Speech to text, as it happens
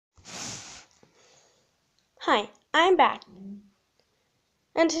Hi, I'm back,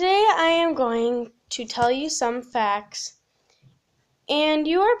 and today I am going to tell you some facts. And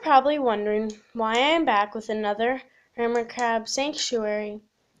you are probably wondering why I am back with another hermit crab sanctuary.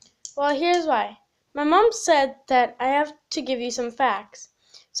 Well, here's why. My mom said that I have to give you some facts,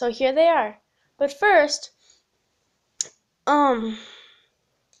 so here they are. But first, um,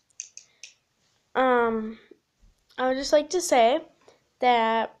 I would just like to say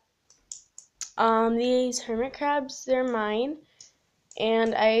that these hermit crabs, they're mine,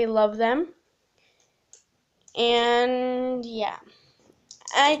 and I love them. And yeah.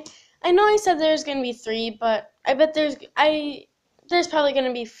 I know I said there's gonna be 3, but I bet there's probably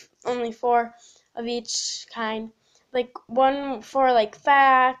gonna be only 4 of each kind. Like one for like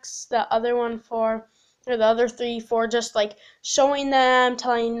facts, the other one for, or the other 3 for just like showing them,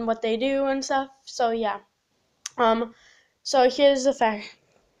 telling what they do and stuff. So yeah. So here's the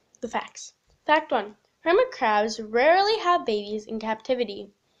facts. Fact 1: hermit crabs rarely have babies in captivity.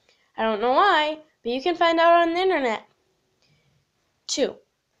 I don't know why, but you can find out on the internet. 2: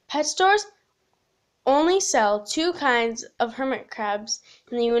 pet stores only sell 2 kinds of hermit crabs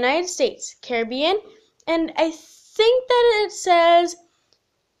in the United States, Caribbean, and I think that it says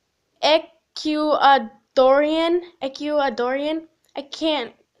Ecuadorian. I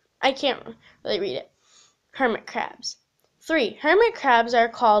can't really read it. Hermit crabs. 3: hermit crabs are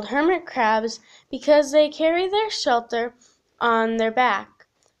called hermit crabs because they carry their shelter on their back.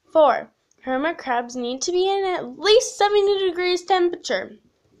 4: hermit crabs need to be in at least 70 degrees temperature.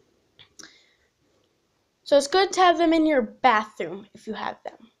 So it's good to have them in your bathroom if you have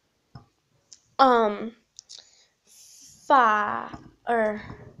them.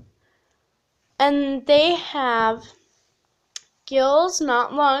 And they have gills,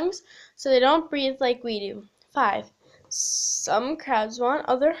 not lungs, so they don't breathe like we do. 5: some crabs want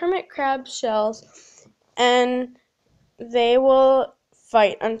other hermit crab shells, and they will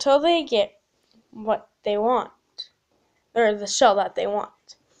fight until they get what they want, or the shell that they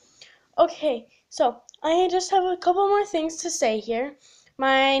want. Okay, so I just have a couple more things to say here.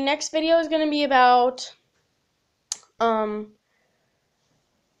 My next video is going to be about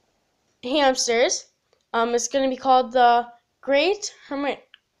hamsters. It's going to be called the Great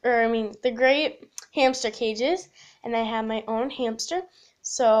Hamster Cages, and I have my own hamster,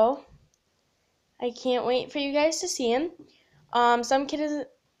 so I can't wait for you guys to see him. Some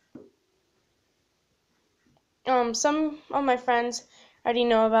of my friends already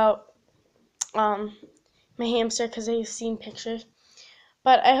know about my hamster because they've seen pictures.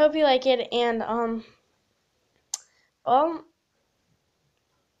 But I hope you like it, and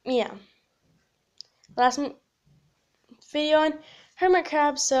yeah. Last video on hermit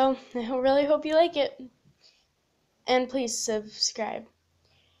crabs, so I really hope you like it. And please subscribe.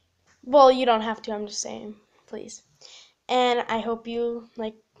 Well, you don't have to, I'm just saying, please. And I hope you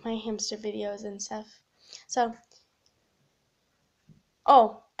like my hamster videos and stuff. So,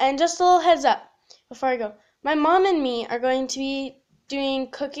 oh, and just a little heads up before I go. My mom and me are going to be doing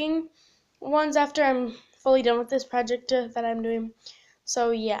cooking ones after I'm fully done with this project that I'm doing.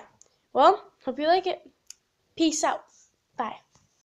 So, yeah. Well, hope you like it. Peace out. Bye.